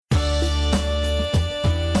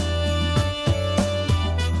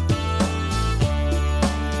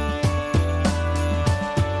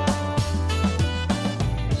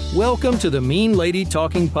Welcome to the Mean Lady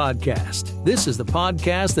Talking Podcast. This is the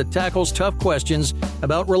podcast that tackles tough questions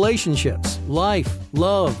about relationships, life,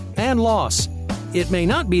 love, and loss. It may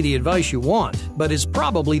not be the advice you want, but is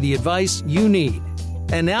probably the advice you need.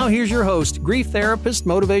 And now here's your host, grief therapist,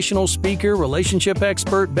 motivational speaker, relationship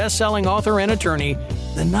expert, best-selling author, and attorney,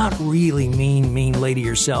 the not really mean lady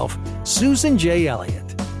herself, Susan J. Elliott.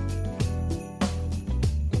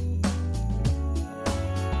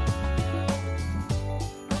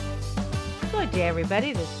 Good day,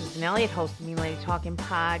 everybody. This is Susan Elliott, host of Mean Lady Talking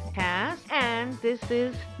Podcast, and this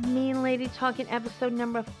is Mean Lady Talking episode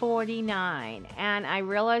number 49. And I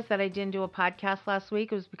realized that I didn't do a podcast last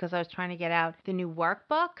week. It was because I was trying to get out the new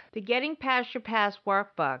workbook, the Getting Past Your Past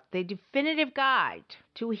workbook, the definitive guide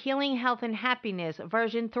to healing, health, and happiness.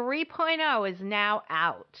 Version 3.0 is now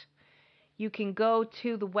out. You can go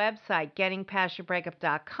to the website,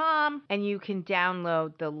 gettingpastyourbreakup.com, and you can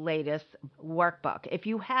download the latest workbook. If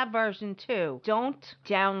you have version 2, don't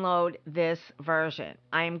download this version.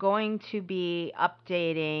 I am going to be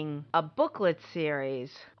updating a booklet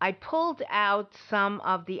series. I pulled out some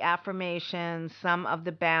of the affirmations, some of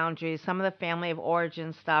the boundaries, some of the family of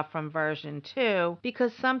origin stuff from version 2,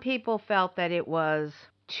 because some people felt that it was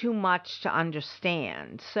too much to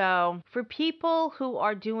understand. So for people who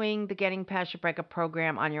are doing the Getting Past Your Breakup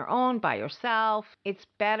program on your own, by yourself, it's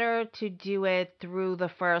better to do it through the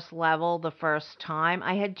first level, the first time.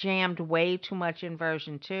 I had jammed way too much in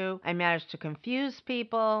version 2. I managed to confuse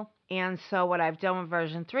people. And so what I've done with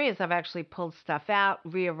version 3 is I've actually pulled stuff out,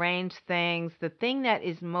 rearranged things. The thing that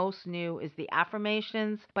is most new is the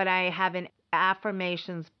affirmations, but I have an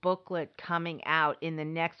affirmations booklet coming out in the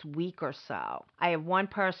next week or so. I have one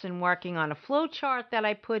person working on a flow chart that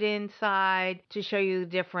I put inside to show you the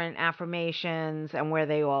different affirmations and where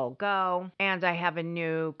they all go. And I have a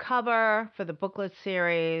new cover for the booklet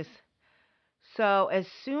series. So as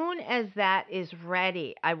soon as that is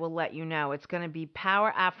ready, I will let you know. It's going to be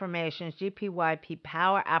Power Affirmations, GPYP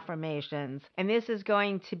Power Affirmations. And this is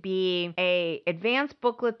going to be a advanced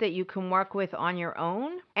booklet that you can work with on your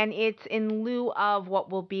own. And it's in lieu of what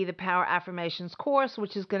will be the Power Affirmations course,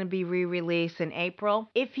 which is going to be re-released in April.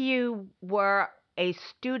 If you were a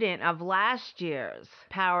student of last year's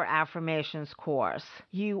Power Affirmations course,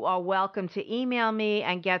 you are welcome to email me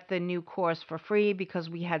and get the new course for free, because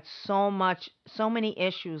we had so many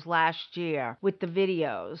issues last year with the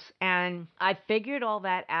videos, and I figured all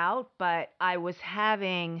that out, but I was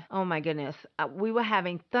having, oh my goodness, we were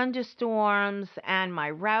having thunderstorms and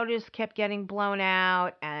my routers kept getting blown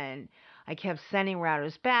out, and I kept sending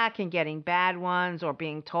routers back and getting bad ones or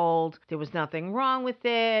being told there was nothing wrong with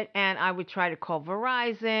it. And I would try to call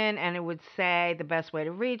Verizon and it would say the best way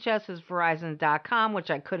to reach us is Verizon.com,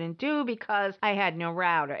 which I couldn't do because I had no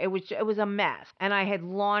router. It was a mess. And I had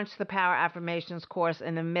launched the Power Affirmations course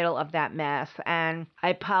in the middle of that mess. And I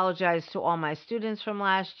apologize to all my students from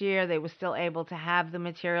last year. They were still able to have the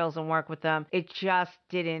materials and work with them. It just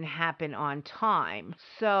didn't happen on time.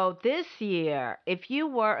 So this year, if you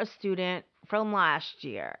were a student from last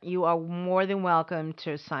year, you are more than welcome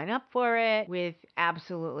to sign up for it with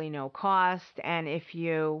absolutely no cost. And if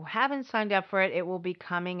you haven't signed up for it, it will be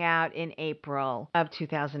coming out in April of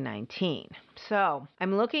 2019. So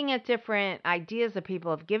I'm looking at different ideas that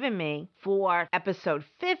people have given me for episode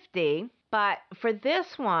 50. But for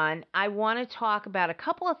this one, I want to talk about a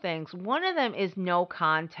couple of things. One of them is no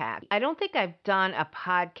contact. I don't think I've done a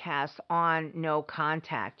podcast on no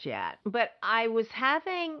contact yet, but I was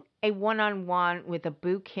having a one-on-one with a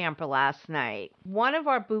boot camper last night. One of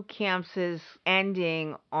our boot camps is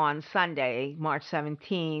ending on Sunday, March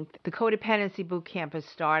 17th. The codependency boot camp is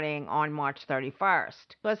starting on March 31st.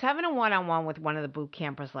 So I was having a one-on-one with one of the boot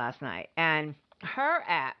campers last night, and her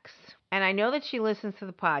ex, and I know that she listens to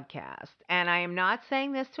the podcast, and I am not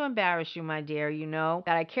saying this to embarrass you, my dear. You know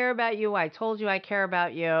that I care about you. I told you I care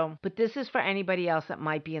about you. But this is for anybody else that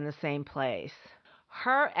might be in the same place.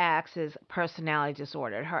 Her ex is personality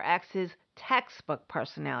disorder. Her ex is textbook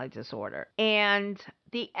personality disorder. And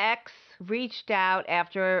the ex reached out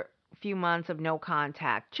after a few months of no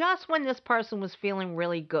contact. Just when this person was feeling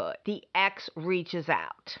really good, the ex reaches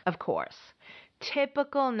out, of course.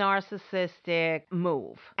 Typical narcissistic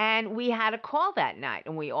move. And we had a call that night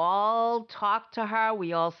and we all talked to her.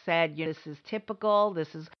 We all said, this is typical.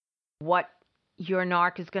 This is what your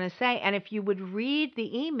narc is going to say. And if you would read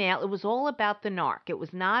the email, it was all about the narc. It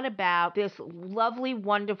was not about this lovely,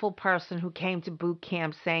 wonderful person who came to boot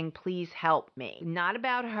camp saying, please help me. Not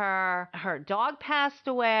about her. Her dog passed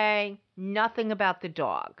away. Nothing about the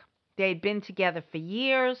dog. They'd been together for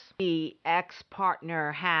years. The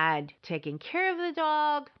ex-partner had taken care of the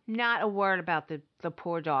dog. Not a word about the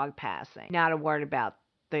poor dog passing. Not a word about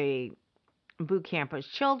the boot campers'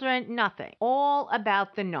 children, nothing. All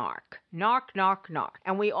about the narc. Narc, narc, narc.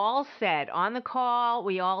 And we all said on the call,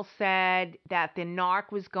 we all said that the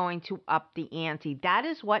narc was going to up the ante. That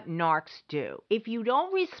is what narcs do. If you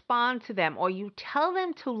don't respond to them or you tell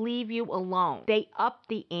them to leave you alone, they up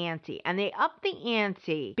the ante. And they up the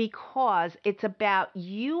ante because it's about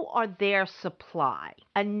you are their supply.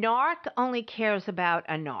 A narc only cares about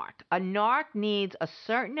a narc. A narc needs a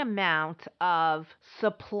certain amount of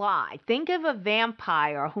supply. Think of a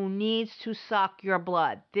vampire who needs to suck your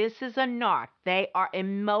blood. This is a narc. They are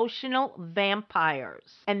emotional vampires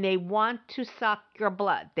and they want to suck your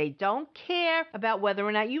blood. They don't care about whether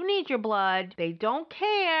or not you need your blood. They don't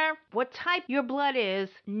care what type your blood is.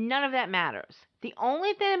 None of that matters. The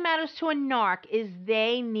only thing that matters to a narc is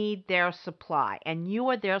they need their supply and you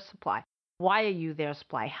are their supply. Why are you their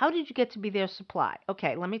supply? How did you get to be their supply?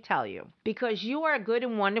 Okay, let me tell you. Because you are a good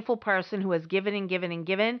and wonderful person who has given and given and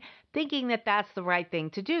given, thinking that that's the right thing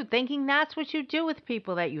to do, thinking that's what you do with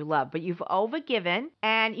people that you love. But you've overgiven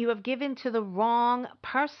and you have given to the wrong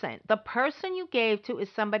person. The person you gave to is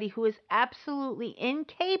somebody who is absolutely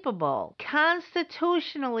incapable,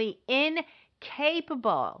 constitutionally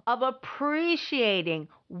incapable of appreciating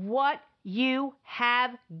what you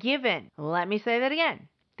have given. Let me say that again.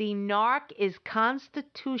 The narc is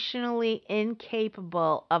constitutionally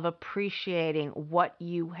incapable of appreciating what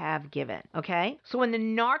you have given, okay? So when the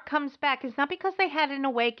narc comes back, it's not because they had an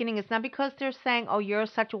awakening. It's not because they're saying, oh, you're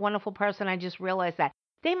such a wonderful person, I just realized that.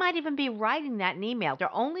 They might even be writing that in email.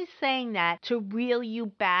 They're only saying that to reel you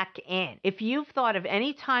back in. If you've thought of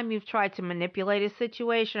any time you've tried to manipulate a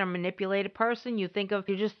situation or manipulate a person, you think of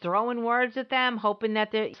you're just throwing words at them, hoping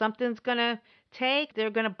that something's going to they're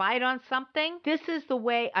going to bite on something. This is the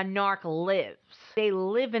way a narc lives. They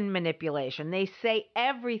live in manipulation. They say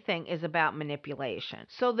everything is about manipulation.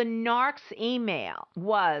 So the narc's email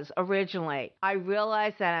was originally, I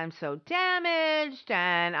realized that I'm so damaged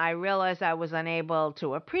and I realized I was unable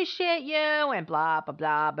to appreciate you and blah, blah,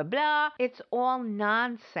 blah, blah, blah. It's all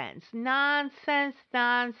nonsense. Nonsense,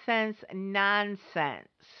 nonsense, nonsense.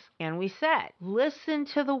 And we said, listen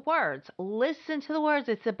to the words. Listen to the words.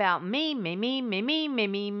 It's about me, me, me, me, me,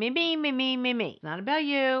 me, me, me, me, me, me, me, me. It's not about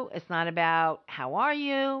you. It's not about how are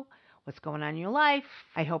you, what's going on in your life.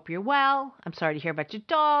 I hope you're well. I'm sorry to hear about your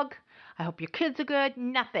dog. I hope your kids are good.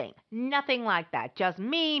 Nothing. Nothing like that. Just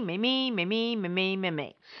me, me, me, me, me, me, me, me,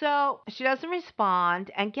 me. So she doesn't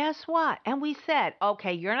respond. And guess what? And we said,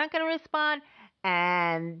 okay, you're not going to respond.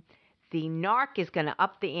 And the narc is going to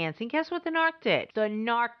up the ante. And guess what the narc did? The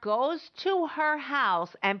narc goes to her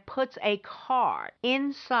house and puts a card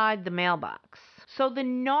inside the mailbox. So the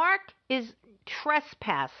narc is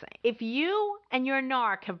trespassing. If you and your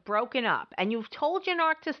narc have broken up and you've told your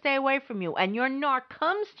narc to stay away from you and your narc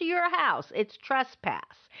comes to your house, it's trespass.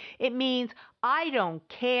 It means I don't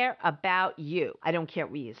care about you. I don't care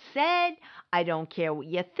what you said. I don't care what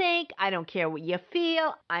you think. I don't care what you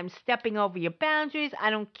feel. I'm stepping over your boundaries. I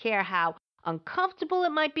don't care how uncomfortable it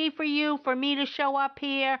might be for you, for me to show up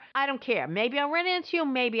here. I don't care. Maybe I'll run into you,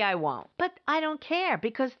 maybe I won't. But I don't care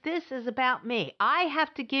because this is about me. I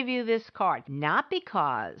have to give you this card, not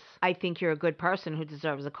because I think you're a good person who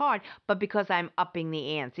deserves a card, but because I'm upping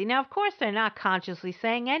the ante. Now, of course, they're not consciously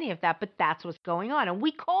saying any of that, but that's what's going on. And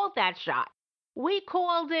we called that shot. We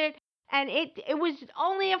called it. And it was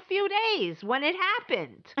only a few days when it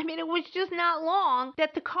happened. I mean, it was just not long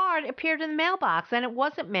that the card appeared in the mailbox and it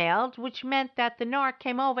wasn't mailed, which meant that the narc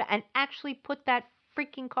came over and actually put that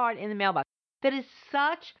freaking card in the mailbox. That is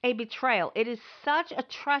such a betrayal. It is such a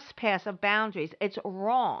trespass of boundaries. It's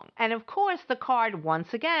wrong. And of course, the card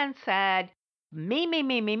once again said, me, me,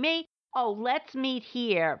 me, me, me. Oh, let's meet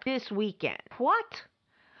here this weekend. What?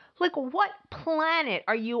 Like, what planet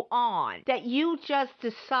are you on that you just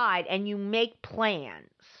decide and you make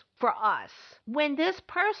plans for us when this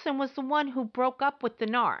person was the one who broke up with the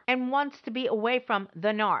narc and wants to be away from the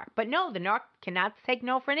narc? But no, the narc cannot take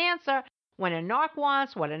no for an answer. When a narc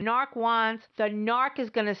wants what a narc wants, the narc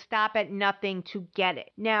is going to stop at nothing to get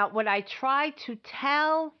it. Now, what I tried to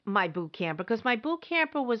tell my boot camper, because my boot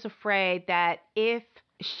camper was afraid that if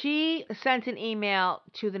she sent an email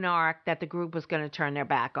to the narc that the group was going to turn their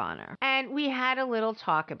back on her. And we had a little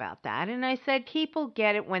talk about that. And I said, people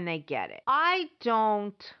get it when they get it. I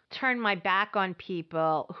don't turn my back on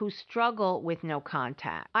people who struggle with no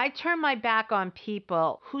contact. I turn my back on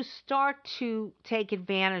people who start to take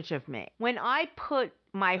advantage of me. When I put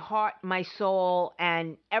my heart, my soul,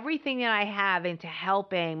 and everything that I have into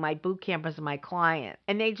helping my boot campers and my clients,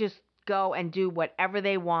 and they just go and do whatever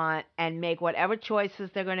they want and make whatever choices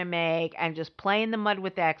they're going to make and just play in the mud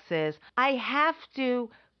with exes, I have to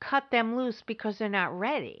cut them loose because they're not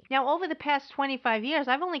ready. Now, over the past 25 years,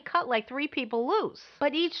 I've only cut like 3 people loose.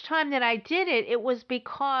 But each time that I did it, it was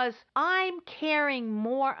because I'm caring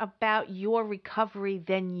more about your recovery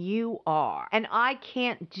than you are. And I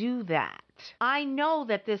can't do that. I know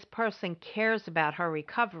that this person cares about her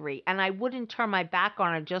recovery, and I wouldn't turn my back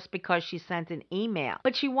on her just because she sent an email.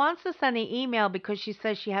 But she wants to send an email because she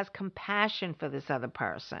says she has compassion for this other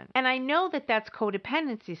person. And I know that that's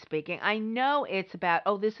codependency speaking. I know it's about,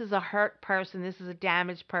 oh, this is a hurt person, this is a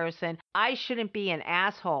damaged person. I shouldn't be an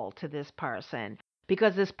asshole to this person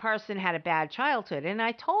because this person had a bad childhood. And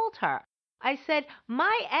I told her, I said,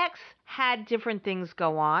 my ex had different things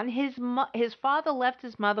go on. His father left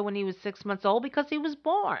his mother when he was 6 months old because he was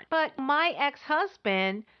born. But my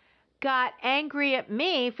ex-husband got angry at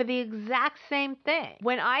me for the exact same thing.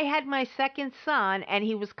 When I had my second son and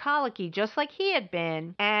he was colicky just like he had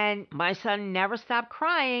been, and my son never stopped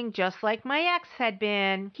crying just like my ex had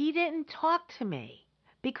been, he didn't talk to me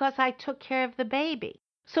because I took care of the baby.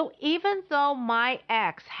 So even though my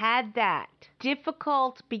ex had that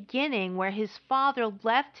difficult beginning where his father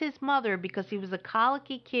left his mother because he was a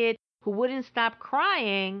colicky kid who wouldn't stop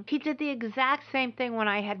crying, he did the exact same thing when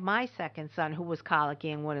I had my second son who was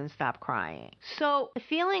colicky and wouldn't stop crying. So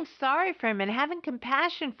feeling sorry for him and having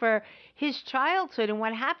compassion for his childhood and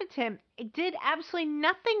what happened to him, it did absolutely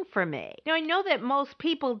nothing for me. Now, I know that most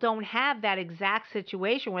people don't have that exact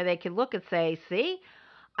situation where they can look and say, see,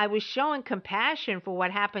 I was showing compassion for what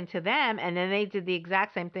happened to them, and then they did the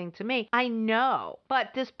exact same thing to me. I know,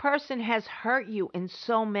 but this person has hurt you in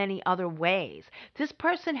so many other ways. This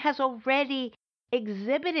person has already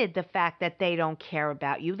exhibited the fact that they don't care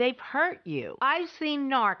about you. They've hurt you. I've seen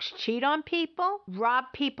narcs cheat on people, rob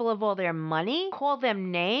people of all their money, call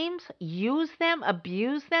them names, use them,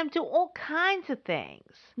 abuse them, do all kinds of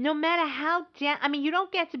things. No matter how, you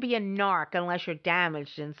don't get to be a narc unless you're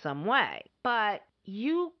damaged in some way. But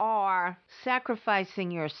you are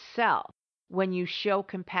sacrificing yourself when you show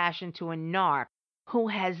compassion to a narc who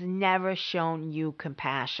has never shown you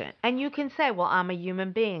compassion. And you can say, well, I'm a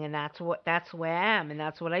human being and that's the way I am and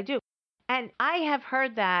that's what I do. And I have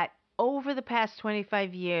heard that over the past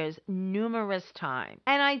 25 years numerous times.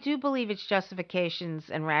 And I do believe it's justifications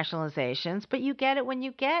and rationalizations, but you get it when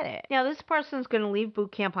you get it. Now, this person's going to leave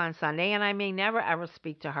boot camp on Sunday, and I may never ever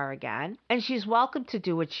speak to her again. And she's welcome to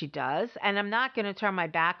do what she does. And I'm not going to turn my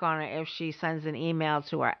back on her if she sends an email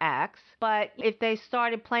to her ex. But if they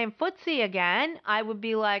started playing footsie again, I would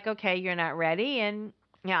be like, okay, you're not ready, and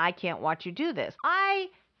I can't watch you do this. I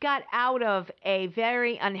got out of a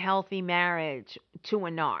very unhealthy marriage to a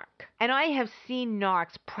narc. And I have seen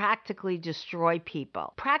narcs practically destroy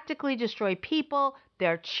people.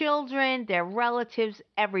 Their children, their relatives,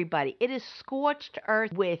 everybody. It is scorched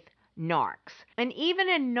earth with narcs. And even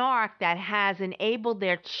a narc that has enabled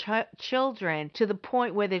their children to the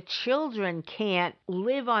point where the children can't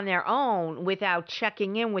live on their own without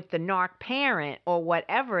checking in with the narc parent or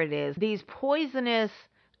whatever it is, these poisonous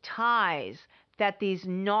ties that these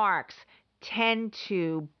narcs tend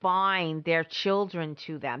to bind their children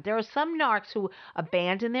to them. There are some narcs who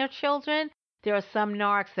abandon their children. There are some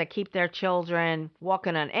narcs that keep their children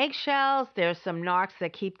walking on eggshells. There are some narcs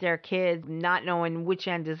that keep their kids not knowing which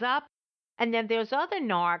end is up. And then there's other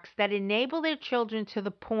narcs that enable their children to the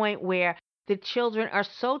point where the children are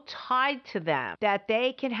so tied to them that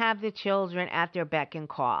they can have the children at their beck and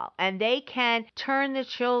call. And they can turn the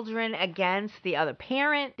children against the other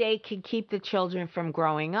parent. They can keep the children from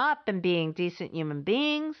growing up and being decent human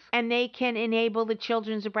beings. And they can enable the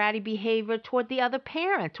children's bratty behavior toward the other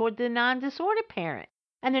parent, toward the non-disordered parent.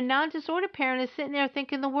 And the non-disordered parent is sitting there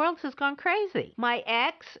thinking the world has gone crazy. My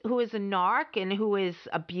ex, who is a narc and who is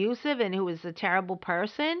abusive and who is a terrible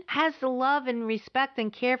person, has the love and respect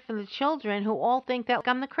and care for the children who all think that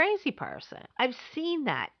I'm the crazy person. I've seen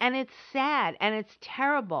that, and it's sad and it's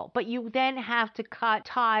terrible. But you then have to cut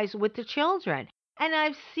ties with the children. And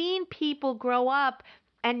I've seen people grow up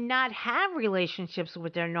and not have relationships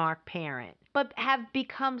with their narc parent, but have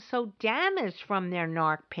become so damaged from their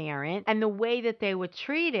narc parent and the way that they were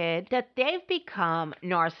treated that they've become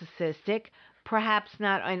narcissistic, perhaps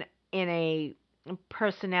not in a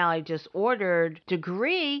personality disordered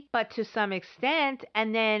degree, but to some extent,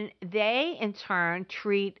 and then they in turn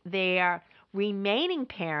treat their remaining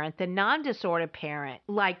parent, the non-disordered parent,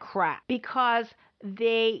 like crap because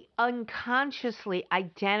they unconsciously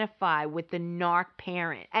identify with the narc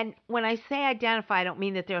parent. And when I say identify, I don't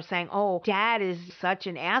mean that they're saying, oh, dad is such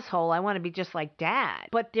an asshole, I want to be just like dad.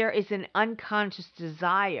 But there is an unconscious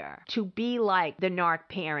desire to be like the narc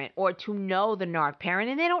parent or to know the narc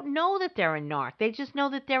parent. And they don't know that they're a narc. They just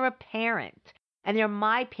know that they're a parent. and they're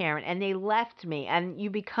my parent and they left me, and you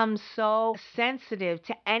become so sensitive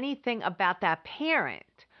to anything about that parent.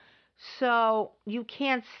 So you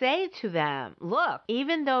can't say to them, look,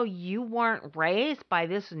 even though you weren't raised by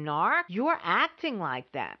this narc, you're acting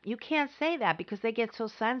like them. You can't say that because they get so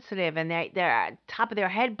sensitive and their top of their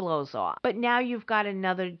head blows off. But now you've got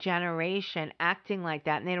another generation acting like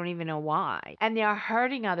that and they don't even know why. And they're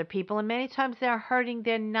hurting other people, and many times they're hurting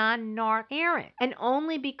their non-narc parent. And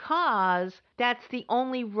only because that's the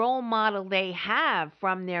only role model they have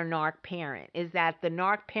from their narc parent, is that the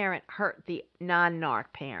narc parent hurt the non-narc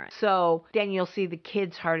parent. So then you'll see the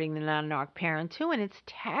kids hurting the non-narc parent too, and it's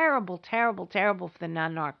terrible, terrible, terrible for the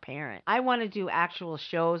non-narc parent. I want to do actual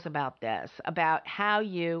shows about this, about how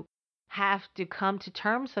you have to come to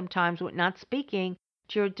terms sometimes with not speaking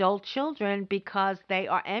to your adult children because they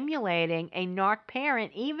are emulating a narc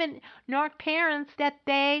parent, even narc parents that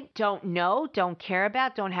they don't know, don't care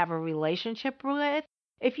about, don't have a relationship with.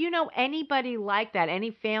 If you know anybody like that,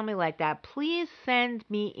 any family like that, please send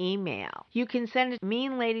me email. You can send it to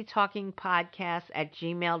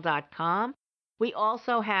meanladytalkingpodcast@gmail.com. We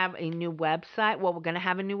also have a new website. Well, we're going to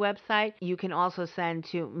have a new website. You can also send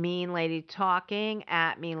to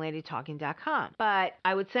meanladytalking@meanladytalking.com. But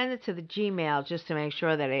I would send it to the Gmail just to make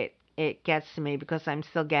sure that it gets to me, because I'm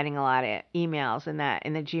still getting a lot of emails in the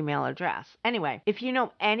Gmail address. Anyway, if you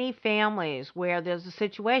know any families where there's a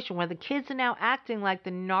situation where the kids are now acting like the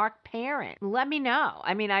narc parent, let me know.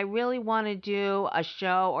 I mean, I really want to do a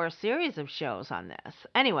show or a series of shows on this.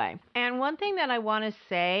 Anyway, and one thing that I want to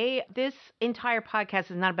say, this entire podcast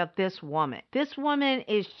is not about this woman. This woman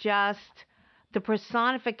is just the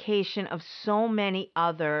personification of so many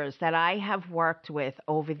others that I have worked with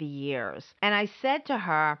over the years. And I said to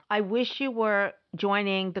her, I wish you were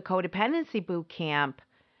joining the codependency boot camp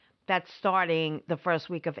that's starting the first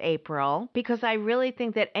week of April, because I really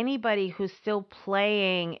think that anybody who's still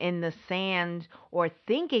playing in the sand, or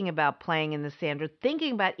thinking about playing in the sand, or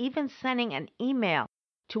thinking about even sending an email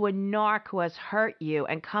to a narc who has hurt you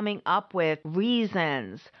and coming up with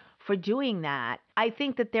reasons for doing that, I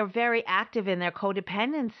think that they're very active in their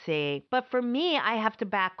codependency. But for me, I have to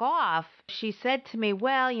back off. She said to me,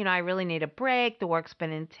 well, I really need a break. The work's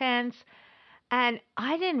been intense. And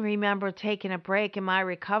I didn't remember taking a break in my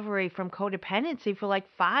recovery from codependency for like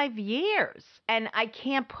 5 years. And I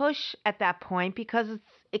can't push at that point because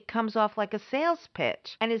it comes off like a sales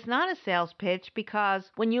pitch. And it's not a sales pitch, because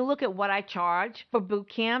when you look at what I charge for boot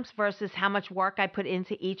camps versus how much work I put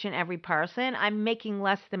into each and every person, I'm making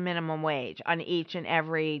less than minimum wage on each and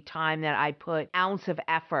every time that I put ounce of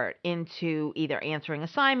effort into either answering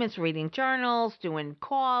assignments, reading journals, doing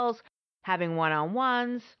calls, having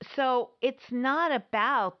one-on-ones. So it's not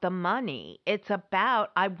about the money. It's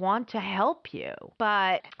about, I want to help you,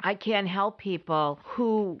 but I can't help people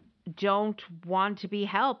who don't want to be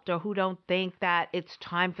helped, or who don't think that it's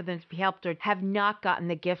time for them to be helped, or have not gotten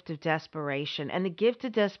the gift of desperation. And the gift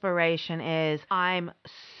of desperation is, I'm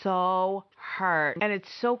so hurt, and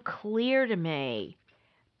it's so clear to me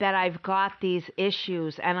that I've got these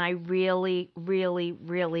issues and I really, really,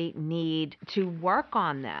 really need to work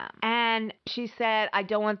on them. And she said, I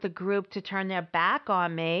don't want the group to turn their back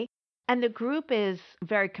on me. And the group is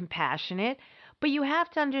very compassionate. But you have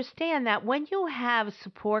to understand that when you have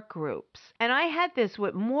support groups, and I had this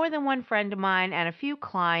with more than one friend of mine and a few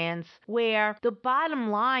clients, where the bottom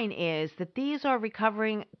line is that these are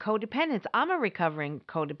recovering codependents. I'm a recovering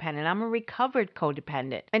codependent. I'm a recovered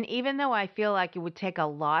codependent. And even though I feel like it would take a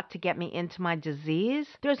lot to get me into my disease,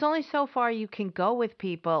 there's only so far you can go with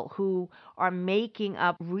people who are making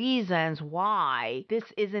up reasons why this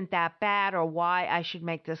isn't that bad, or why I should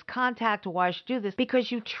make this contact, or why I should do this,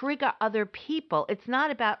 because you trigger other people. It's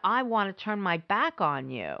not about, I want to turn my back on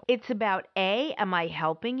you. It's about, A, am I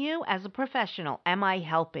helping you as a professional? Am I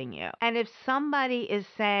helping you? And if somebody is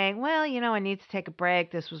saying, well, I need to take a break,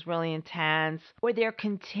 this was really intense, or they're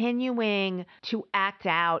continuing to act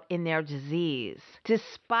out in their disease,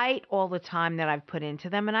 despite all the time that I've put into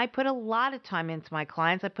them, and I put a lot of time into my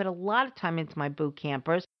clients, I put a lot of time into my boot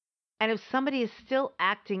campers. And if somebody is still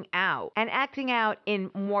acting out, and acting out in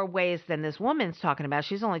more ways than this woman's talking about,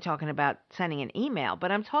 she's only talking about sending an email,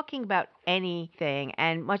 but I'm talking about anything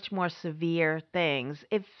and much more severe things.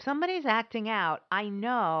 If somebody's acting out, I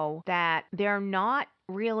know that they're not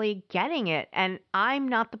really getting it, and I'm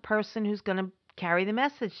not the person who's going to carry the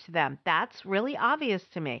message to them. That's really obvious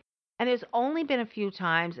to me. And there's only been a few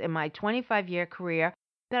times in my 25-year career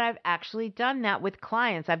that I've actually done that with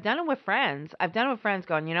clients. I've done it with friends. I've done it with friends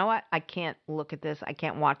going, you know what? I can't look at this. I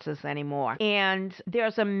can't watch this anymore. And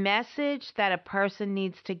there's a message that a person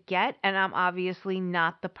needs to get, and I'm obviously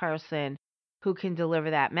not the person who can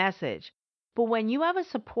deliver that message. But when you have a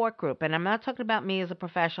support group, and I'm not talking about me as a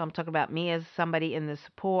professional, I'm talking about me as somebody in the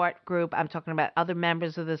support group, I'm talking about other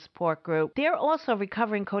members of the support group, they're also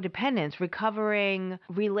recovering codependents, recovering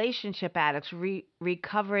relationship addicts,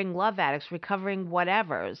 recovering love addicts, recovering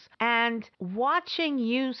whatevers. And watching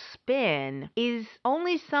you spin is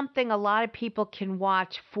only something a lot of people can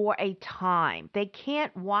watch for a time. They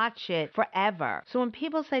can't watch it forever. So when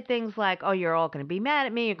people say things like, oh, you're all going to be mad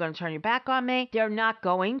at me, you're going to turn your back on me, they're not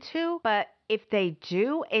going to, but if they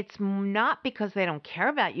do, it's not because they don't care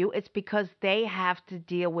about you. It's because they have to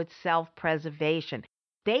deal with self-preservation.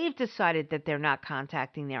 They've decided that they're not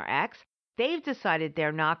contacting their ex. They've decided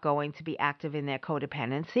they're not going to be active in their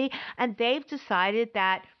codependency. And they've decided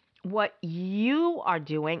that what you are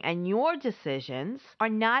doing and your decisions are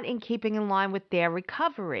not in keeping in line with their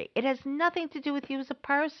recovery. It has nothing to do with you as a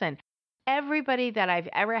person. Everybody that I've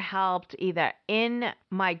ever helped, either in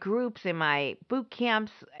my groups, in my boot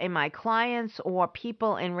camps, in my clients, or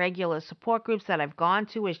people in regular support groups that I've gone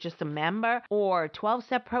to as just a member, or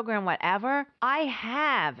 12-step program, whatever, I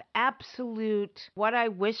have absolute, what I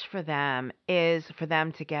wish for them is for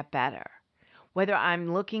them to get better. Whether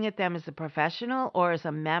I'm looking at them as a professional or as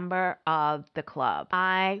a member of the club,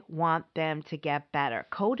 I want them to get better.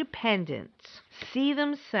 Codependents see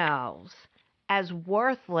themselves as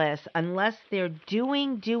worthless unless they're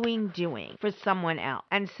doing for someone else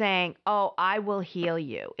and saying, oh, I will heal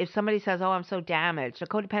you. If somebody says, oh, I'm so damaged, the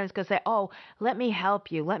codependent's going to say, oh, let me help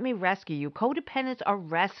you. Let me rescue you. Codependents are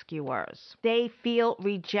rescuers. They feel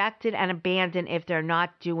rejected and abandoned if they're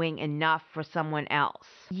not doing enough for someone else.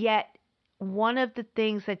 Yet, one of the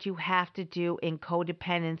things that you have to do in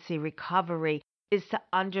codependency recovery is to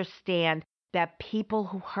understand that people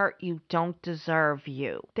who hurt you don't deserve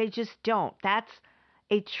you. They just don't. That's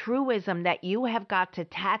a truism that you have got to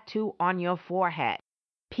tattoo on your forehead.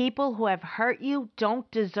 People who have hurt you don't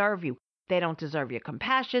deserve you. They don't deserve your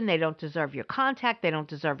compassion. They don't deserve your contact. They don't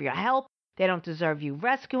deserve your help. They don't deserve you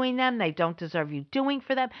rescuing them. They don't deserve you doing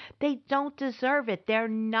for them. They don't deserve it. They're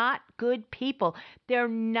not good people. They're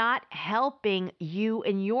not helping you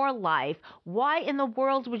in your life. Why in the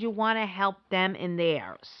world would you want to help them in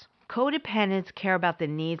theirs? Codependents care about the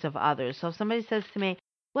needs of others. So if somebody says to me,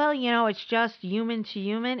 well, it's just human to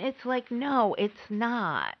human, it's like, no, it's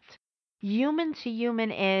not. Human to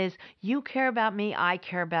human is you care about me, I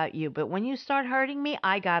care about you. But when you start hurting me,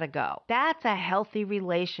 I gotta go. That's a healthy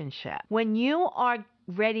relationship. When you are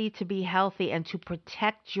ready to be healthy and to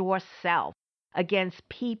protect yourself against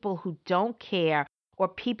people who don't care or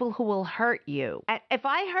people who will hurt you. If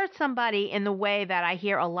I hurt somebody in the way that I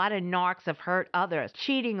hear a lot of narcs have hurt others,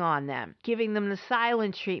 cheating on them, giving them the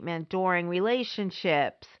silent treatment during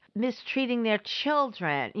relationships, mistreating their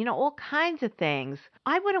children, all kinds of things,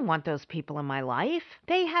 I wouldn't want those people in my life.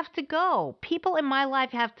 They have to go. People in my life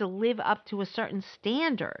have to live up to a certain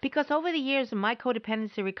standard. Because over the years of my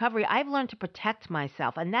codependency recovery, I've learned to protect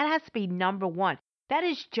myself, and that has to be number one. That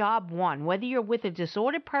is job one, whether you're with a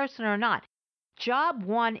disordered person or not. Job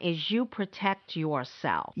one is you protect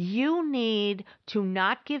yourself. You need to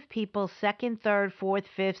not give people second, third, fourth,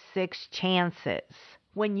 fifth, sixth chances.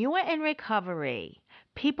 When you are in recovery,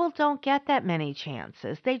 people don't get that many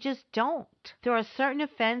chances. They just don't. There are certain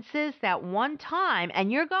offenses that one time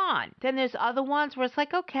and you're gone. Then there's other ones where it's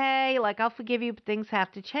like, okay, like I'll forgive you, but things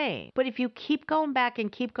have to change. But if you keep going back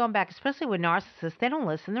and keep going back, especially with narcissists, they don't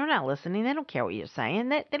listen. They're not listening. They don't care what you're saying.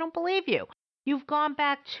 They don't believe you. You've gone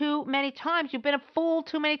back too many times. You've been a fool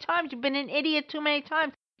too many times. You've been an idiot too many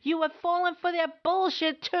times. You have fallen for their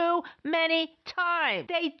bullshit too many times.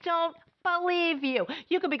 They don't believe you.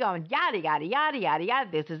 You could be going, yada, yada, yada, yada,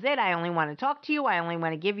 yada. This is it. I only want to talk to you. I only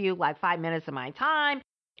want to give you like 5 minutes of my time.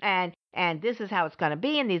 And this is how it's going to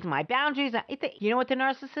be. And these are my boundaries. You know what the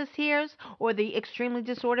narcissist hears? Or the extremely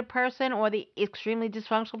disordered person or the extremely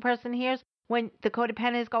dysfunctional person hears? When the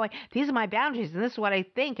codependent is going, these are my boundaries and this is what I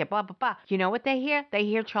think and blah, blah, blah. You know what they hear? They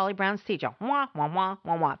hear Charlie Brown's teacher. Wah, wah, wah,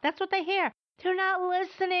 wah, wah. That's what they hear. They're not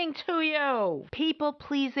listening to you. People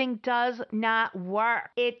pleasing does not work.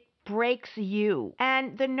 It breaks you.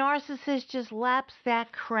 And the narcissist just laps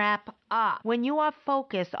that crap up. When you are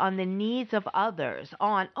focused on the needs of others,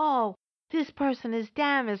 on, oh, this person is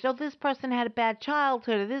damaged, oh, this person had a bad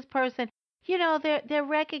childhood, or this person, they're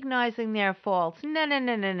recognizing their faults.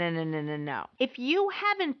 No. If you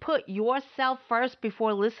haven't put yourself first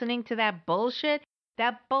before listening to that bullshit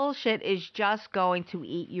is just going to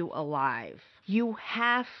eat you alive. You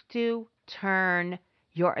have to turn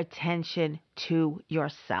your attention to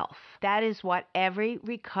yourself. That is what every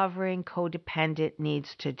recovering codependent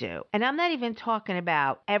needs to do. And I'm not even talking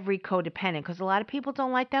about every codependent, because a lot of people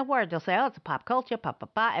don't like that word. They'll say, oh, it's a pop culture,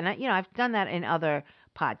 And I've done that in other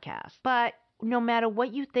podcast. But no matter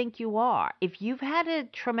what you think you are, if you've had a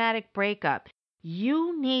traumatic breakup,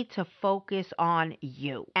 you need to focus on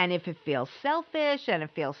you. And if it feels selfish and it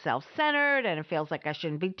feels self-centered and it feels like I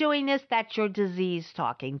shouldn't be doing this, that's your disease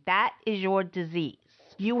talking. That is your disease.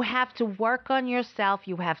 You have to work on yourself.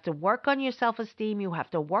 You have to work on your self-esteem. You have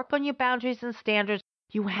to work on your boundaries and standards.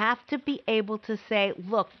 You have to be able to say,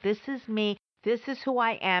 look, this is me. This is who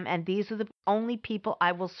I am, and these are the only people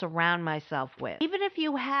I will surround myself with. Even if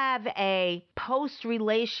you have a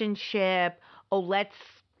post-relationship, let's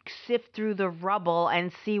sift through the rubble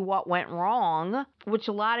and see what went wrong, which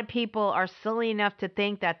a lot of people are silly enough to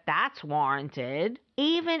think that that's warranted.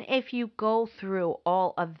 Even if you go through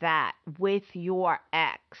all of that with your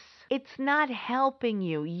ex, it's not helping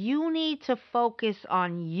you. You need to focus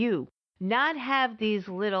on you, not have these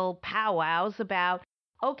little powwows about,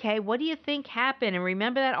 okay, what do you think happened? And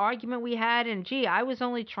remember that argument we had? And gee, I was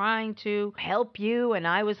only trying to help you, and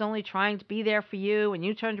I was only trying to be there for you, and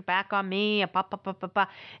you turned your back on me.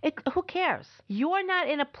 Who cares? You're not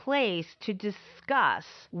in a place to discuss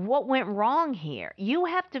what went wrong here. You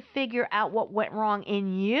have to figure out what went wrong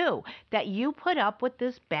in you, that you put up with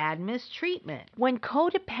this bad mistreatment. When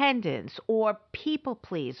codependents or people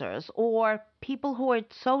pleasers or people who are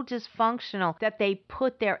so dysfunctional that they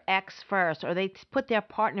put their ex first, or they put their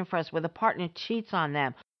partner first where the partner cheats on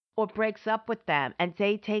them or breaks up with them, and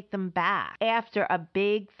they take them back after a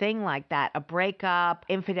big thing like that, a breakup,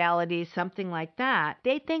 infidelity, something like that,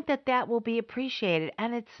 they think that that will be appreciated,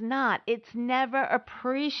 and it's not. It's never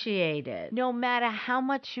appreciated. No matter how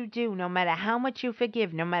much you do, no matter how much you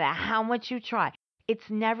forgive, no matter how much you try, it's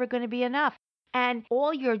never going to be enough. And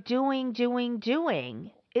all you're doing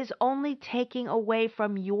is only taking away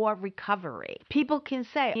from your recovery. People can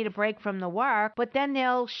say, I need a break from the work, but then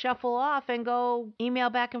they'll shuffle off and go email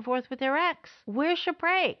back and forth with their ex. Where's your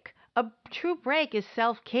break? A true break is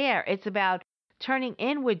self-care. It's about turning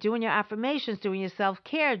inward, doing your affirmations, doing your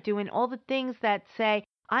self-care, doing all the things that say,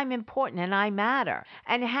 I'm important and I matter.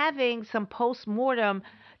 And having some post-mortem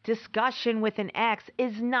discussion with an ex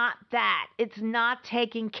is not that. It's not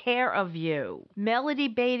taking care of you. Melody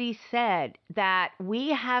Beatty said that we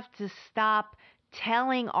have to stop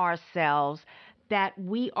telling ourselves that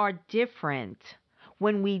we are different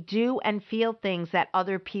when we do and feel things that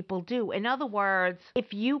other people do. In other words,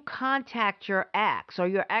 if you contact your ex or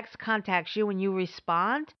your ex contacts you and you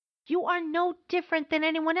respond, you are no different than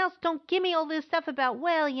anyone else. Don't give me all this stuff about,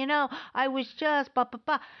 well, I was just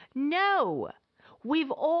No.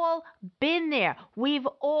 We've all been there. We've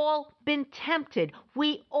all been tempted.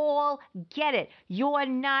 We all get it. You're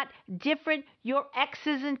not different. Your ex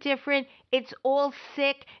isn't different. It's all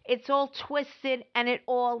sick. It's all twisted, and it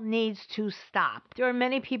all needs to stop. There are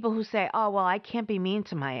many people who say, oh, well, I can't be mean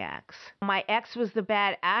to my ex. My ex was the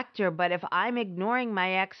bad actor, but if I'm ignoring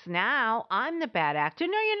my ex now, I'm the bad actor.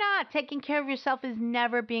 No, you're not. Taking care of yourself is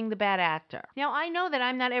never being the bad actor. Now, I know that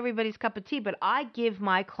I'm not everybody's cup of tea, but I give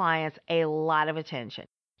my clients a lot of attention.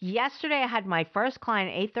 Yesterday, I had my first client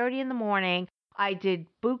at 8:30 in the morning. I did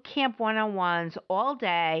boot camp one-on-ones all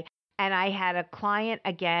day, and I had a client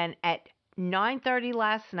again at 9:30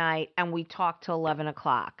 last night, and we talked till 11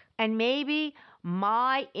 o'clock. And maybe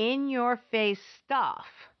my in-your-face stuff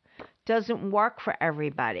doesn't work for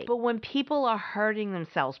everybody. But when people are hurting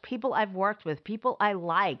themselves, people I've worked with, people I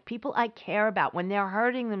like, people I care about, when they're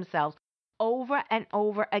hurting themselves, over and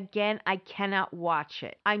over again, I cannot watch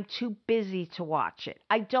it. I'm too busy to watch it.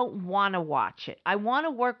 I don't want to watch it. I want to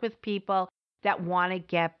work with people that want to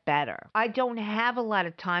get better. I don't have a lot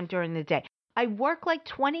of time during the day. I work like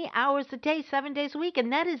 20 hours a day, 7 days a week,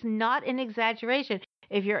 and that is not an exaggeration.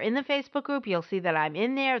 If you're in the Facebook group, you'll see that I'm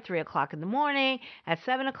in there at 3 o'clock in the morning, at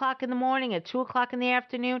 7 o'clock in the morning, at 2 o'clock in the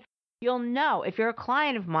afternoon. You'll know, if you're a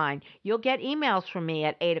client of mine, you'll get emails from me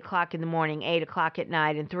at 8 o'clock in the morning, 8 o'clock at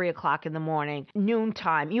night, and 3 o'clock in the morning,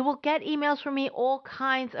 noontime. You will get emails from me all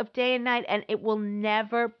kinds of day and night, and it will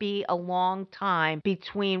never be a long time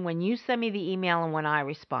between when you send me the email and when I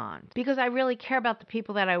respond. Because I really care about the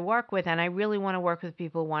people that I work with, and I really want to work with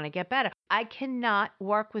people who want to get better. I cannot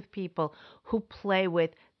work with people who play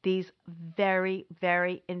with these very,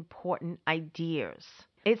 very important ideas.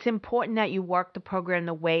 It's important that you work the program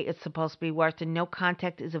the way it's supposed to be worked, and no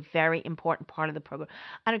contact is a very important part of the program.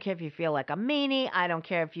 I don't care if you feel like a meanie. I don't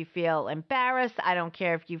care if you feel embarrassed. I don't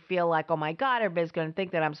care if you feel like, oh my God, everybody's going to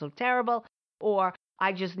think that I'm so terrible, or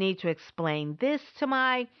I just need to explain this to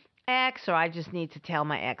my ex, or I just need to tell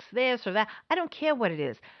my ex this or that. I don't care what it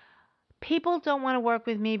is. People don't want to work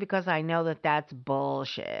with me because I know that that's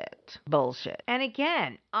bullshit. Bullshit. And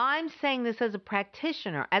again, I'm saying this as a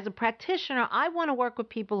practitioner. As a practitioner, I want to work with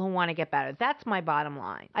people who want to get better. That's my bottom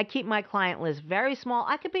line. I keep my client list very small.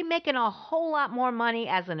 I could be making a whole lot more money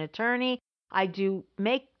as an attorney. I do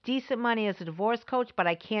make decent money as a divorce coach, but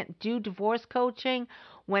I can't do divorce coaching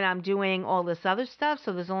when I'm doing all this other stuff.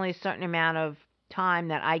 So there's only a certain amount of time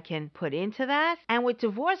that I can put into that. And with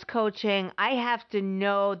divorce coaching, I have to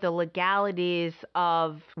know the legalities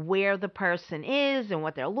of where the person is and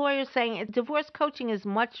what their lawyer's saying. Divorce coaching is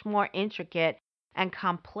much more intricate and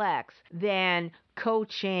complex than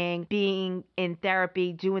coaching, being in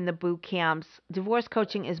therapy, doing the boot camps. Divorce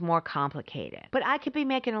coaching is more complicated. But I could be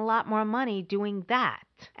making a lot more money doing that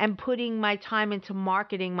and putting my time into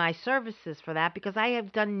marketing my services for that, because I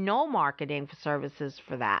have done no marketing for services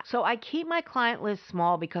for that. So I keep my client list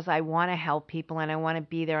small because I want to help people and I want to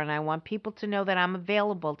be there and I want people to know that I'm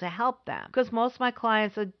available to help them, because most of my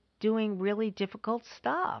clients are doing really difficult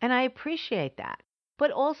stuff and I appreciate that.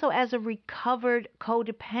 But also as a recovered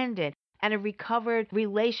codependent and a recovered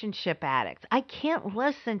relationship addict, I can't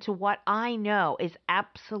listen to what I know is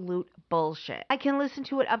absolute bullshit. I can listen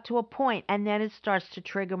to it up to a point, and then it starts to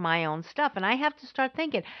trigger my own stuff. And I have to start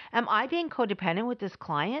thinking, am I being codependent with this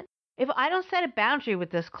client? If I don't set a boundary with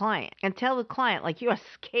this client and tell the client, like, you are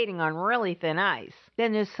skating on really thin ice,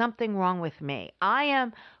 then there's something wrong with me. I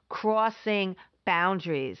am crossing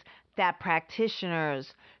boundaries that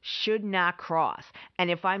practitioners should not cross. And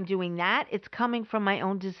if I'm doing that, it's coming from my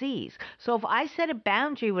own disease. So if I set a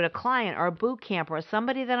boundary with a client or a boot camp or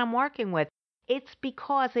somebody that I'm working with, it's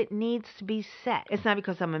because it needs to be set. It's not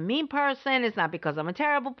because I'm a mean person. It's not because I'm a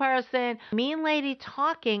terrible person. Mean Lady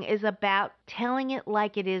Talking is about telling it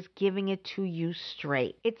like it is, giving it to you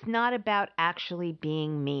straight. It's not about actually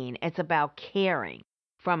being mean. It's about caring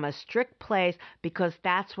from a strict place, because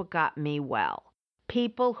that's what got me well.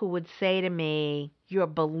 People who would say to me, you're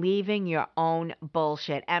believing your own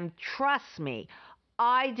bullshit. And trust me,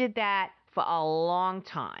 I did that for a long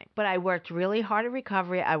time. But I worked really hard at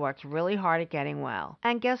recovery. I worked really hard at getting well.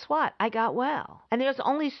 And guess what? I got well. And there's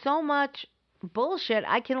only so much bullshit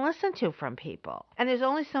I can listen to from people. And there's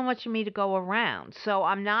only so much of me to go around. So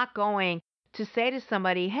I'm not going to say to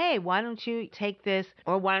somebody, hey, why don't you take this,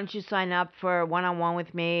 or why don't you sign up for one-on-one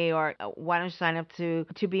with me, or why don't you sign up to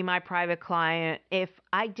be my private client, if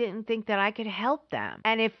I didn't think that I could help them.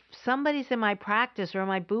 And if somebody's in my practice or in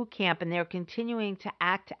my boot camp and they're continuing to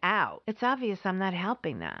act out, it's obvious I'm not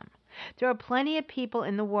helping them. There are plenty of people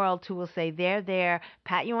in the world who will say they're there,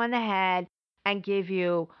 pat you on the head, and give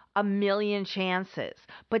you a million chances.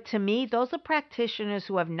 But to me, those are practitioners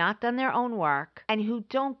who have not done their own work and who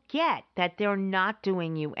don't get that they're not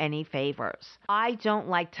doing you any favors. I don't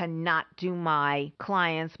like to not do my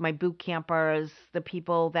clients, my boot campers, the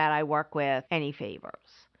people that I work with, any favors.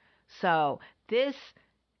 So this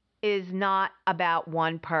is not about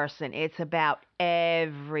one person. It's about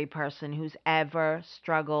every person who's ever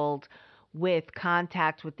struggled with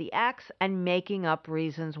contact with the ex and making up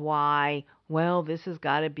reasons why, well, this has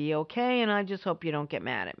got to be okay, and I just hope you don't get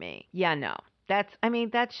mad at me. Yeah, no. That's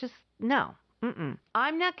just, no.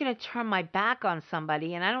 I'm not going to turn my back on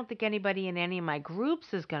somebody, and I don't think anybody in any of my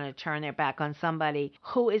groups is going to turn their back on somebody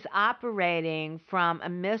who is operating from a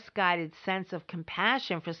misguided sense of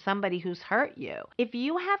compassion for somebody who's hurt you. If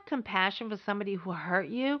you have compassion for somebody who hurt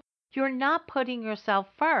you, you're not putting yourself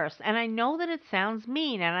first. And I know that it sounds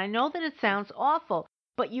mean, and I know that it sounds awful,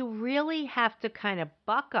 but you really have to kind of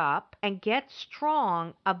buck up and get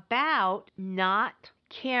strong about not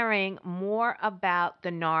caring more about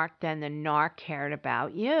the narc than the narc cared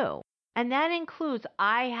about you. And that includes,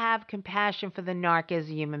 I have compassion for the narc as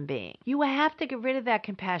a human being. You have to get rid of that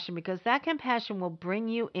compassion, because that compassion will bring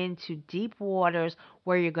you into deep waters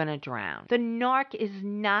where you're going to drown. The narc is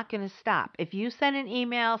not going to stop. If you send an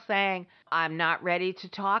email saying, I'm not ready to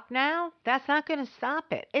talk now, that's not going to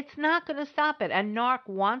stop it. It's not going to stop it. A narc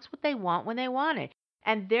wants what they want when they want it.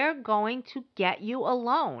 And they're going to get you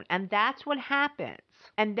alone. And that's what happens.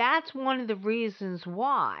 And that's one of the reasons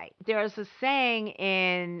why there's a saying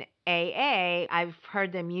in AA, I've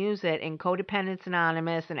heard them use it in Codependence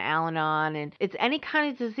Anonymous and Al-Anon, and it's any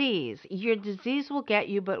kind of disease. Your disease will get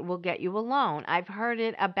you, but will get you alone. I've heard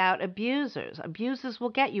it about abusers. Abusers will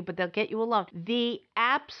get you, but they'll get you alone. The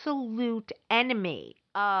absolute enemy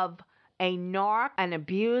of a narc, an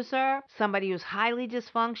abuser, somebody who's highly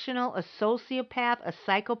dysfunctional, a sociopath, a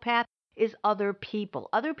psychopath, is other people.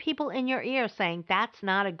 Other people in your ear saying that's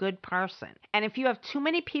not a good person. And if you have too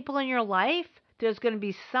many people in your life, there's going to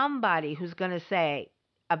be somebody who's going to say,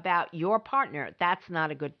 about your partner, that's not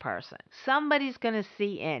a good person. Somebody's going to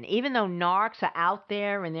see in. Even though narcs are out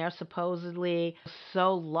there and they're supposedly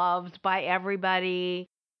so loved by everybody,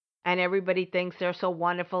 and everybody thinks they're so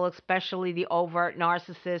wonderful, especially the overt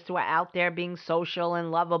narcissists who are out there being social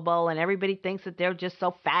and lovable, and everybody thinks that they're just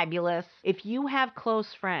so fabulous. If you have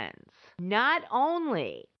close friends, not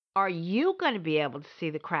only are you going to be able to see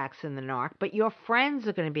the cracks in the narc, but your friends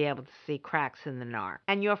are going to be able to see cracks in the narc.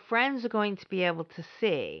 And your friends are going to be able to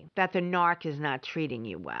see that the narc is not treating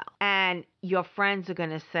you well. And your friends are going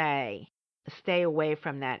to say, stay away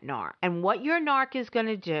from that narc. And what your narc is going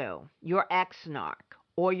to do, your ex-narc,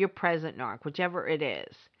 or your present narc, whichever it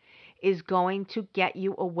is going to get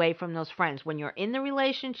you away from those friends. When you're in the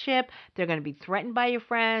relationship, they're going to be threatened by your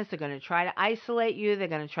friends. They're going to try to isolate you. They're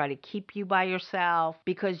going to try to keep you by yourself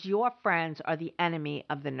because your friends are the enemy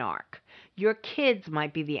of the narc. Your kids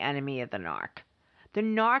might be the enemy of the narc. The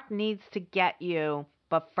narc needs to get you,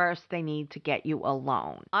 but first they need to get you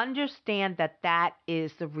alone. Understand that that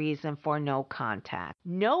is the reason for no contact.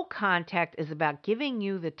 No contact is about giving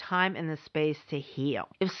you the time and the space to heal.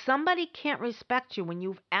 If somebody can't respect you when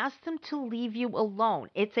you've asked them to leave you alone,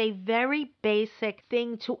 it's a very basic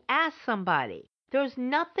thing to ask somebody. There's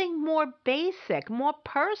nothing more basic, more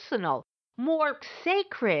personal, more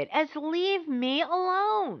sacred as leave me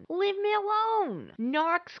alone. Leave me alone.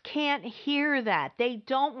 Narcs can't hear that. They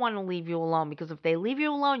don't want to leave you alone because if they leave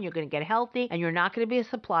you alone, you're going to get healthy and you're not going to be a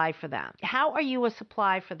supply for them. How are you a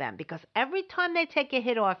supply for them? Because every time they take a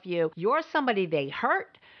hit off you, you're somebody they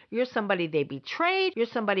hurt, you're somebody they betrayed, you're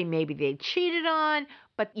somebody maybe they cheated on,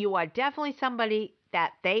 but you are definitely somebody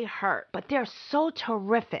that they hurt. But they're so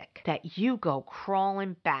terrific that you go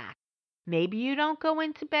crawling back. Maybe you don't go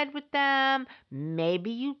into bed with them.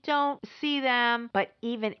 Maybe you don't see them. But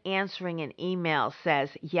even answering an email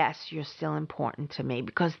says, yes, you're still important to me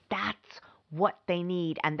because that's what they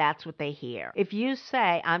need and that's what they hear. If you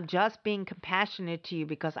say, I'm just being compassionate to you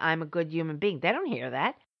because I'm a good human being, they don't hear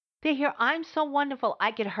that. They hear, I'm so wonderful,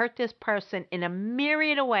 I could hurt this person in a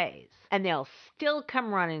myriad of ways. And they'll still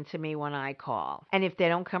come running to me when I call. And if they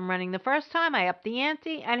don't come running the first time, I up the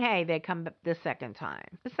ante. And hey, they come the second time.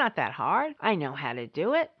 It's not that hard. I know how to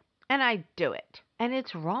do it. And I do it. And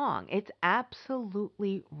it's wrong. It's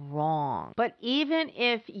absolutely wrong. But even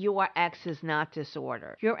if your ex is not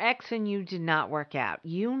disordered, your ex and you did not work out,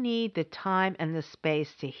 you need the time and the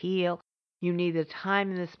space to heal. You need the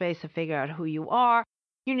time and the space to figure out who you are.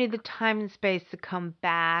 You need the time and space to come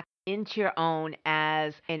back into your own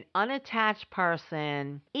as an unattached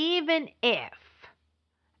person, even if,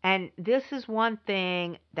 and this is one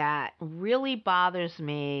thing that really bothers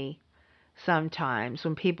me sometimes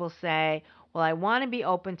when people say, well, I want to be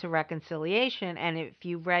open to reconciliation. And if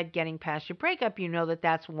you've read Getting Past Your Breakup, you know that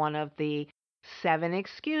that's one of the 7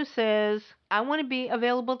 excuses. I want to be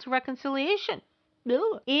available to reconciliation.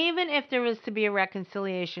 Even if there was to be a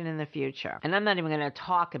reconciliation in the future, and I'm not even going to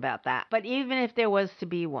talk about that, but even if there was to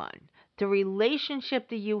be one, the relationship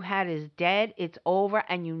that you had is dead, it's over,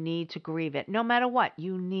 and you need to grieve it. No matter what,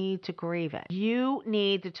 you need to grieve it. You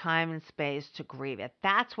need the time and space to grieve it.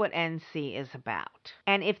 That's what NC is about.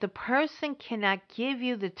 And if the person cannot give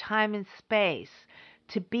you the time and space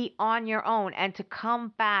to be on your own and to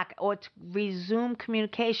come back or to resume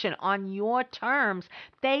communication on your terms,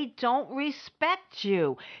 they don't respect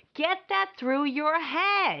you. Get that through your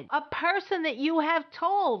head. A person that you have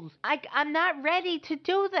told, I'm not ready to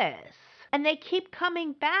do this, and they keep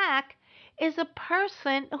coming back, is a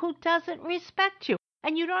person who doesn't respect you.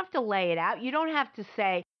 And you don't have to lay it out. You don't have to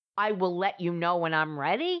say, I will let you know when I'm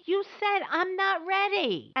ready. You said, I'm not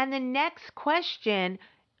ready. And the next question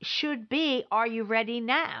should be, are you ready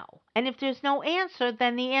now? And if there's no answer,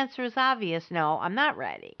 then the answer is obvious. No, I'm not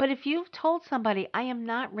ready. But if you've told somebody, I am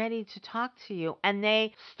not ready to talk to you, and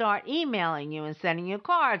they start emailing you and sending you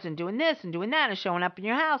cards and doing this and doing that and showing up in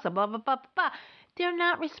your house and blah, blah, blah, blah, blah, they're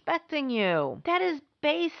not respecting you. That is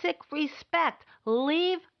basic respect.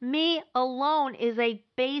 Leave me alone is a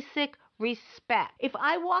basic respect. If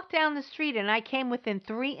I walked down the street and I came within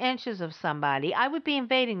 3 inches of somebody, I would be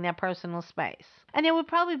invading their personal space. And they would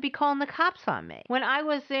probably be calling the cops on me. When I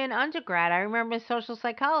was in undergrad, I remember in social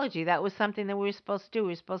psychology, that was something that we were supposed to do. We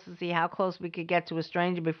were supposed to see how close we could get to a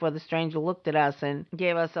stranger before the stranger looked at us and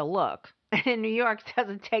gave us a look. And in New York, it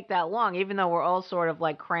doesn't take that long. Even though we're all sort of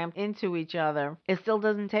like cramped into each other, it still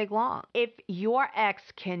doesn't take long. If your ex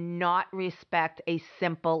cannot respect a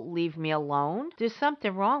simple leave me alone, there's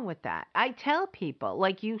something wrong with that. I tell people,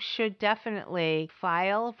 like, you should definitely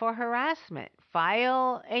file for harassment.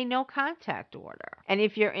 File a no contact order. And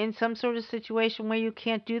if you're in some sort of situation where you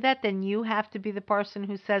can't do that, then you have to be the person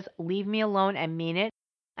who says, leave me alone and mean it.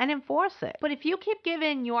 and enforce it. But if you keep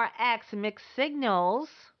giving your ex mixed signals,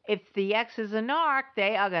 if the ex is a narc,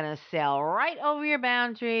 they are going to sail right over your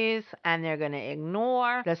boundaries and they're going to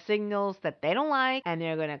ignore the signals that they don't like and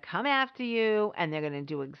they're going to come after you and they're going to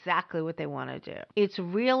do exactly what they want to do. It's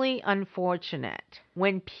really unfortunate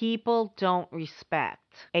when people don't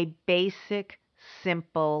respect a basic,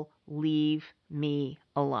 simple leave me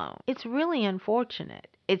alone. It's really unfortunate.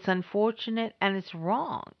 It's unfortunate and it's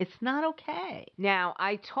wrong. It's not okay. Now,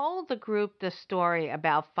 I told the group the story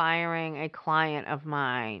about firing a client of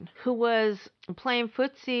mine who was playing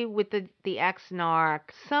footsie with the ex-narc,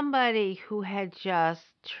 somebody who had just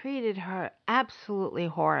treated her absolutely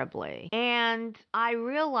horribly. And I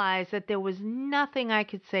realized that there was nothing I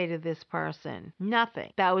could say to this person,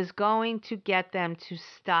 nothing, that was going to get them to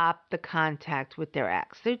stop the contact with their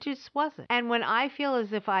ex. There just wasn't. And when I feel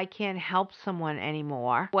as if I can't help someone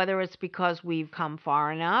anymore, whether it's because we've come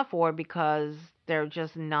far enough or because they're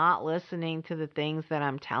just not listening to the things that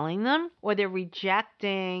I'm telling them, or they're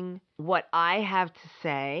rejecting what I have to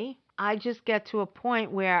say, I just get to a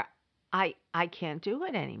point where I can't do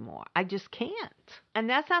it anymore. I just can't. And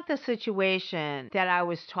that's not the situation that I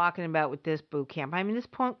was talking about with this boot camp. I mean, this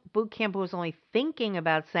boot camp was only thinking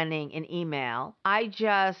about sending an email. I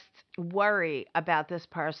just worry about this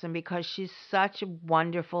person because she's such a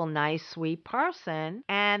wonderful, nice, sweet person.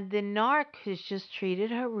 And the narc has just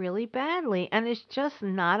treated her really badly. And it's just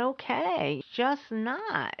not okay. It's just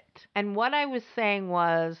not. And what I was saying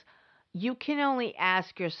was, you can only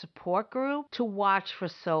ask your support group to watch for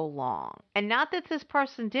so long. And not that this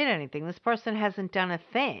person did anything. This person hasn't done a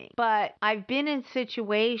thing. But I've been in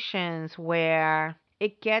situations where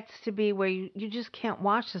it gets to be where you just can't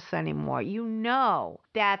watch this anymore. You know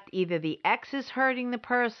that either the ex is hurting the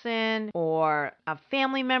person or a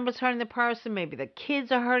family member's hurting the person, maybe the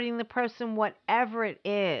kids are hurting the person, whatever it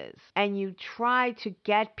is. And you try to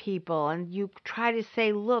get people and you try to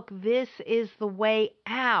say, look, this is the way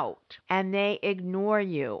out. And they ignore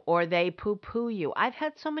you or they poo-poo you. I've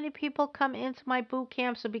had so many people come into my boot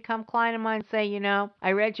camps and become client of mine and say,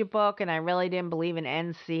 I read your book and I really didn't believe in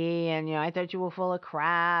NC and, I thought you were full of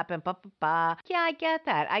crap and blah. Yeah, I get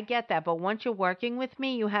that. But once you're working with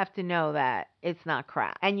me, you have to know that it's not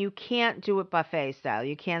crap. And you can't do it buffet style.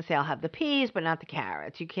 You can't say I'll have the peas, but not the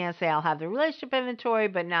carrots. You can't say I'll have the relationship inventory,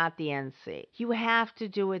 but not the NC. You have to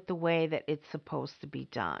do it the way that it's supposed to be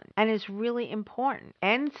done. And it's really important.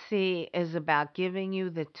 NC is about giving you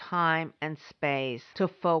the time and space to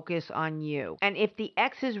focus on you. And if the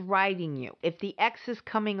ex is writing you, if the ex is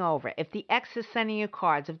coming over, if the ex is sending you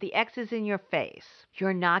cards, if the ex is in your face,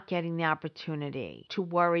 you're not getting the opportunity to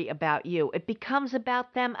worry about you. It becomes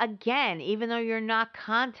about them again, even though you're not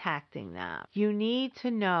contacting them. You need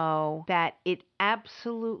to know that it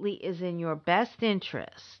absolutely is in your best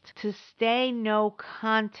interest to stay no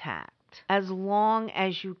contact as long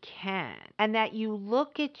as you can, and that you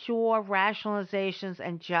look at your rationalizations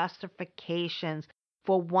and justifications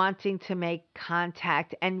for wanting to make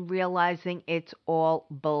contact and realizing it's all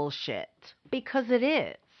bullshit. Because it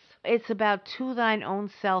is. It's about to thine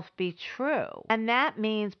own self be true. And that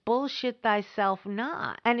means bullshit thyself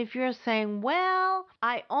not. And if you're saying, well,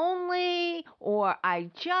 I only, or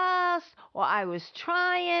I just, or I was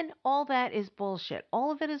trying, all that is bullshit.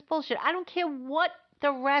 All of it is bullshit. I don't care what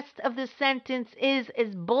the rest of the sentence is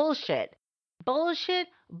bullshit. Bullshit,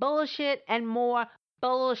 and more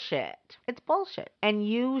bullshit. It's bullshit. And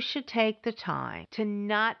you should take the time to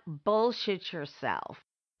not bullshit yourself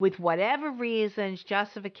with whatever reasons,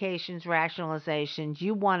 justifications, rationalizations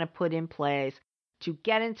you want to put in place to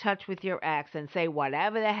get in touch with your ex and say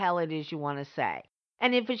whatever the hell it is you want to say.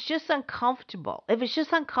 And if it's just uncomfortable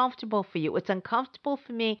for you, it's uncomfortable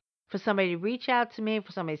for me, for somebody to reach out to me,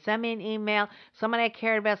 for somebody to send me an email, somebody I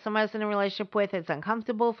cared about, somebody I was in a relationship with, it's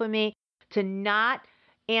uncomfortable for me to not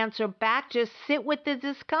answer back. Just sit with the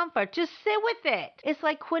discomfort. Just sit with it. It's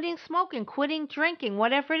like quitting smoking, quitting drinking,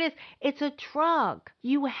 whatever it is. It's a drug.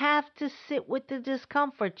 You have to sit with the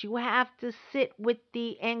discomfort. You have to sit with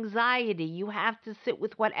the anxiety. You have to sit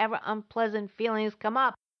with whatever unpleasant feelings come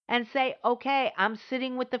up and say, okay, I'm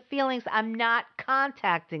sitting with the feelings. I'm not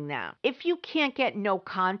contacting them. If you can't get no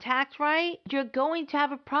contact right, you're going to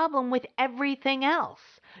have a problem with everything else.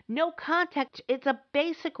 No contact, it's a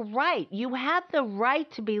basic right. You have the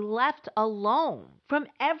right to be left alone from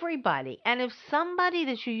everybody. And if somebody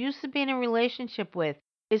that you used to be in a relationship with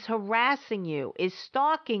is harassing you, is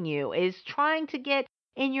stalking you, is trying to get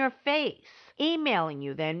in your face, emailing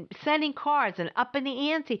you, then sending cards and upping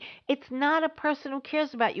the ante, it's not a person who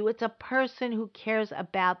cares about you. It's a person who cares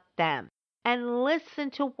about them. And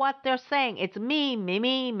listen to what they're saying. It's me,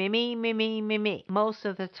 most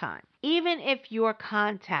of the time. Even if your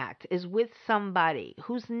contact is with somebody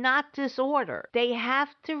who's not disordered, they have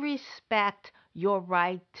to respect your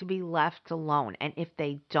right to be left alone. And if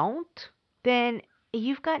they don't, then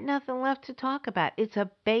you've got nothing left to talk about. It's a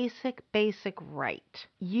basic right.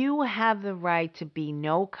 You have the right to be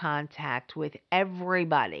no contact with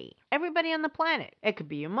everybody on the planet. It could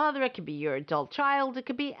be your mother, it could be your adult child,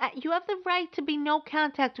 you have the right to be no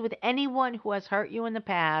contact with anyone who has hurt you in the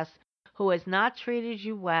past, who has not treated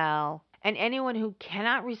you well, and anyone who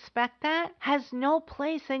cannot respect that has no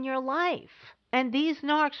place in your life. And these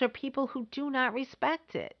narcs are people who do not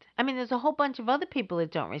respect it. I mean, there's a whole bunch of other people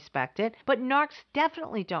that don't respect it, but narcs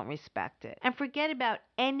definitely don't respect it. And forget about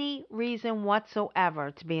any reason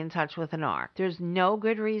whatsoever to be in touch with a narc. There's no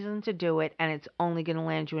good reason to do it, and it's only going to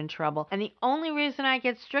land you in trouble. And the only reason I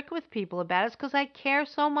get strict with people about it is because I care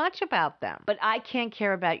so much about them. But I can't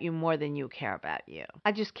care about you more than you care about you.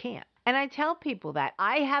 I just can't. And I tell people that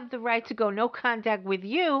I have the right to go no contact with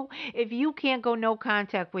you if you can't go no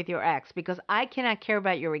contact with your ex, because I cannot care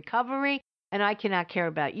about your recovery, and I cannot care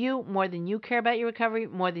about you more than you care about your recovery,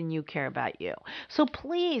 more than you care about you. So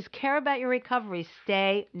please care about your recovery.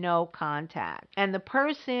 Stay no contact. And the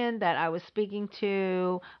person that I was speaking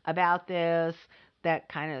to about this that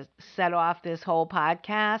kind of set off this whole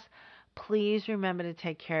podcast, please remember to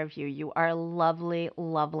take care of you. You are a lovely,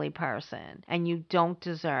 lovely person, and you don't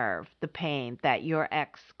deserve the pain that your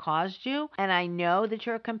ex caused you. And I know that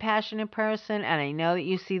you're a compassionate person, and I know that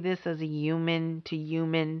you see this as a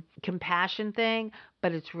human-to-human compassion thing,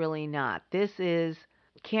 but it's really not. This is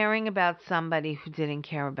caring about somebody who didn't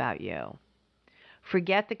care about you.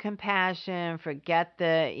 Forget the compassion,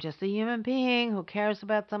 just a human being who cares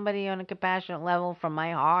about somebody on a compassionate level from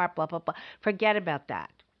my heart, blah, blah, blah. Forget about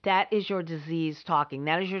that. That is your disease talking.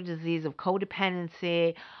 That is your disease of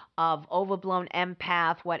codependency, of overblown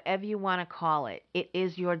empath, whatever you want to call it. It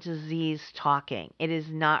is your disease talking. It is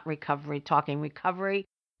not recovery talking. Recovery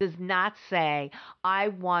does not say, I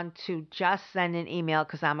want to just send an email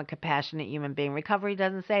because I'm a compassionate human being. Recovery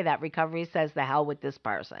doesn't say that. Recovery says, the hell with this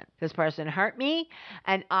person. This person hurt me,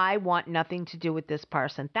 and I want nothing to do with this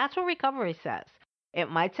person. That's what recovery says. It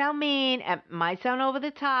might sound mean, it might sound over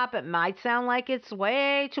the top, it might sound like it's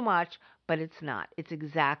way too much, but it's not. It's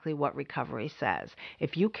exactly what recovery says.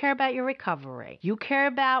 If you care about your recovery, you care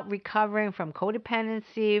about recovering from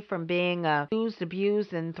codependency, from being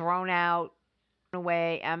abused, and thrown out,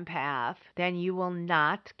 away empath, then you will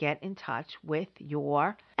not get in touch with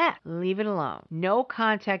your ex. Leave it alone. No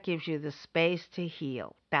contact gives you the space to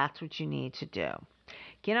heal. That's what you need to do.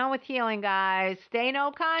 Get on with healing, guys. Stay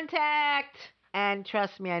no contact. And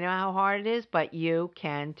trust me, I know how hard it is, but you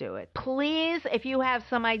can do it. Please, if you have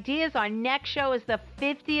some ideas, our next show is the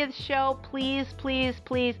 50th show. Please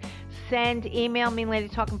email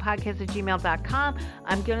meanladytalkingpodcast@gmail.com.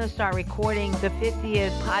 I'm going to start recording the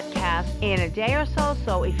 50th podcast in a day or so.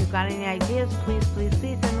 So if you've got any ideas, please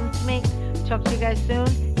send them to me. Talk to you guys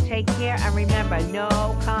soon. Take care. And remember, no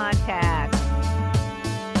contact.